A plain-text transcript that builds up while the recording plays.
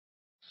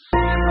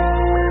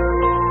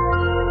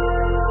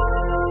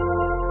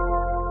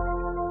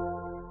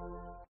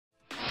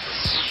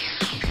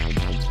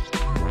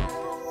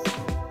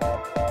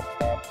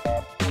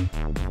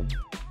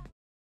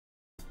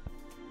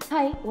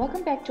Hi,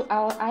 welcome back to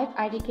our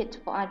ID Kit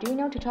for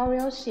Arduino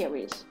tutorial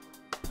series.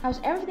 How's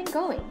everything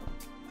going?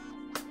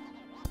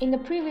 In the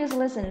previous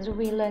lessons,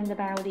 we learned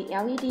about the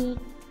LED,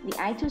 the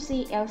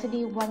I2C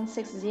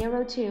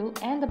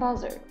LCD1602, and the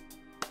buzzer.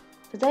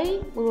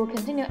 Today, we will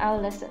continue our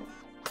lesson.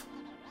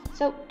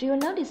 So, do you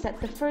notice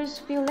that the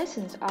first few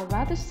lessons are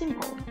rather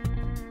simple?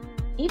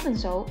 Even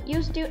so,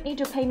 you still need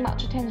to pay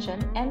much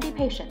attention and be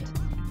patient.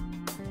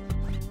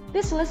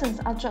 These lessons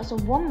are just a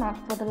warm-up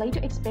for the later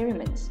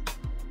experiments.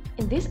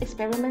 In this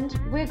experiment,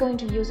 we're going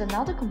to use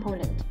another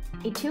component,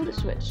 a tilt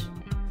switch.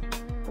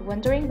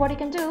 Wondering what it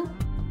can do?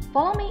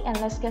 Follow me and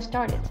let's get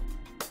started.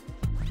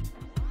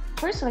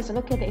 First, let's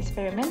look at the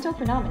experimental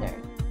phenomena.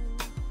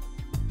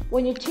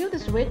 When you tilt the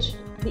switch,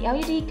 the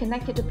LED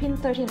connected to pin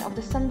 13 of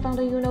the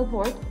SunFounder Uno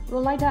board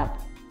will light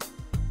up.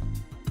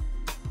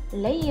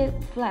 Lay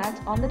it flat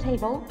on the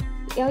table,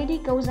 the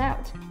LED goes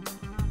out.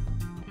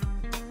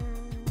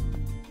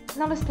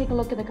 Now let's take a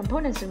look at the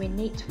components we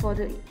need for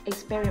the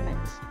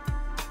experiment.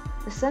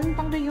 The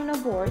SunFounder Uno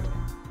board,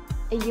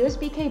 a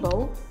USB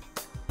cable,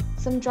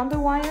 some jumper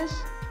wires,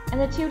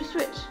 and a tilt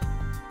switch.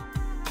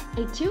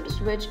 A tilt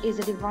switch is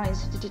a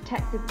device to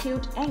detect the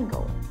tilt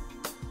angle.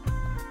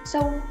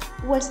 So,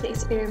 what's the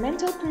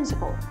experimental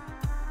principle?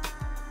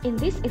 In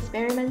this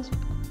experiment,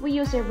 we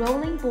use a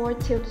rolling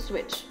board tilt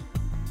switch.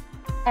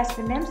 As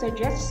the name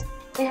suggests,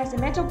 it has a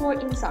metal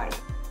board inside.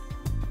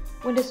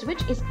 When the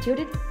switch is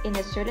tilted in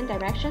a certain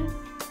direction,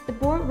 the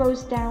board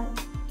rolls down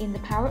in the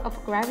power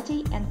of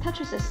gravity and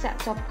touches a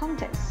set of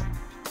contacts,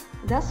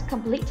 thus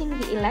completing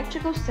the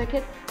electrical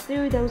circuit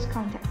through those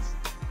contacts.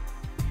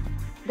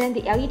 Then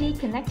the LED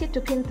connected to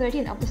pin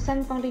 13 of the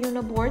SunFounder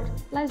Uno board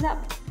lights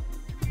up.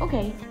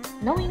 Okay,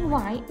 knowing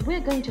why,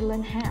 we're going to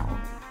learn how.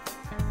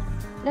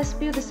 Let's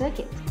build the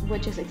circuit,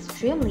 which is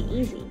extremely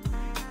easy.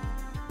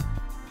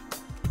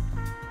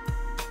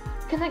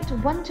 Connect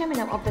one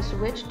terminal of the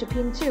switch to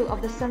pin 2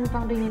 of the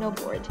SunFounder Uno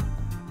board,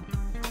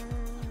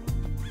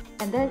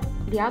 and then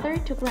the other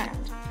to ground.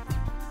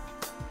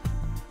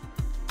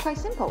 Quite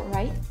simple,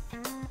 right?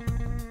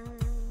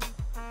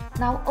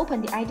 Now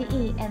open the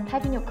IDE and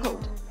type in your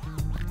code.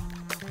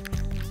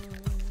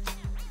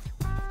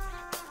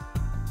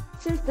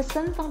 Since the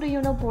SunFounder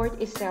Uno board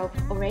itself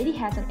already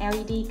has an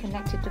LED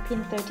connected to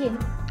pin 13,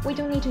 we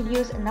don't need to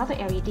use another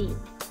LED.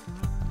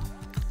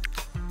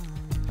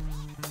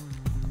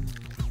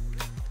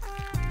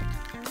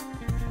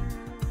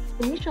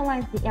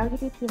 Initialize the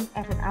LED pin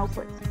as an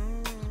output.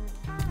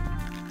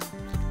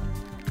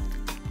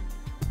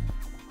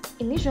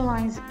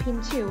 Initialize pin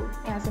 2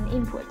 as an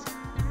input,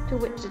 to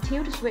which the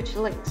tilt switch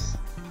links.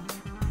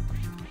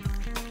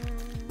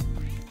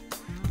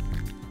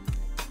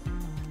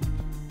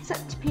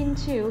 Set pin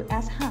 2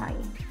 as high.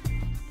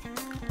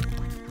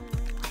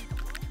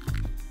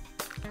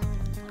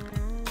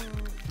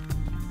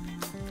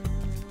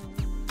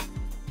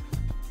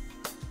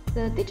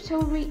 The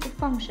digital read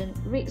function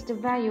reads the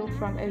value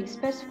from a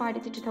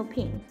specified digital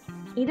pin,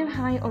 either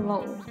high or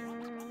low.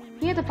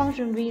 Here the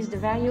function reads the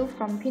value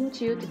from pin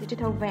 2 to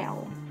digital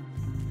val.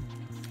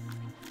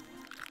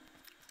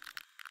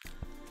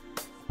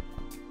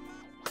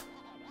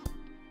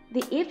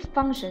 The if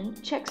function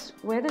checks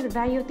whether the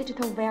value of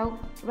digital val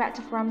read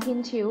from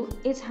pin 2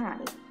 is high,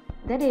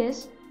 that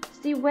is,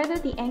 see whether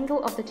the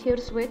angle of the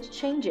tilt switch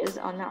changes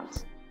or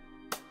not.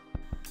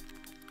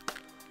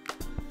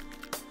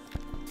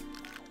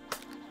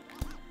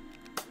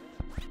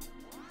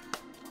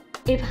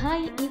 If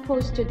high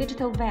equals to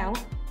digital val,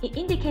 it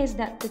indicates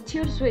that the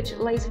tilt switch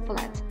lays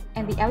flat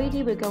and the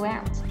LED will go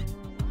out.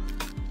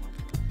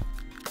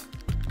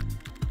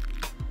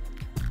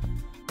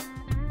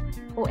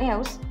 Or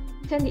else,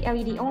 turn the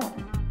LED on.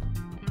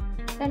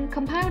 Then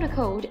compile the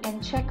code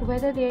and check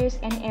whether there is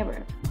any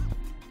error.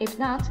 If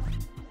not,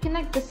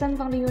 connect the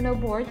SunFounder Uno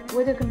board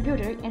with your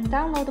computer and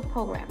download the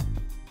program.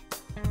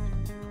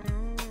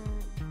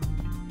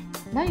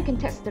 Now you can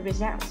test the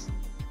results.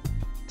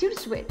 Tilt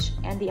switch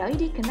and the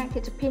LED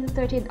connected to pin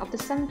 13 of the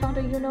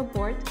SunFounder Uno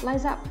board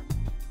lights up.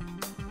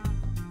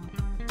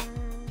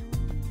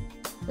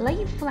 Lay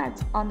it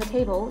flat on the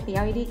table, the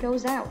LED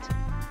goes out.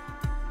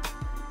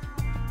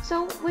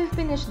 So we've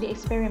finished the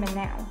experiment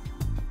now.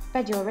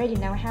 Bet you already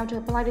know how to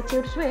apply the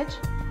tilt switch.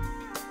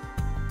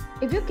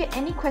 If you get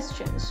any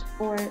questions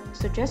or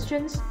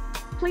suggestions,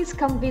 please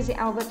come visit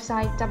our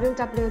website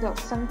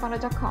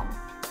www.sunfounder.com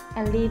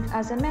and leave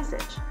us a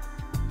message.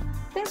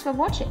 Thanks for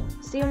watching.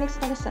 See you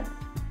next lesson.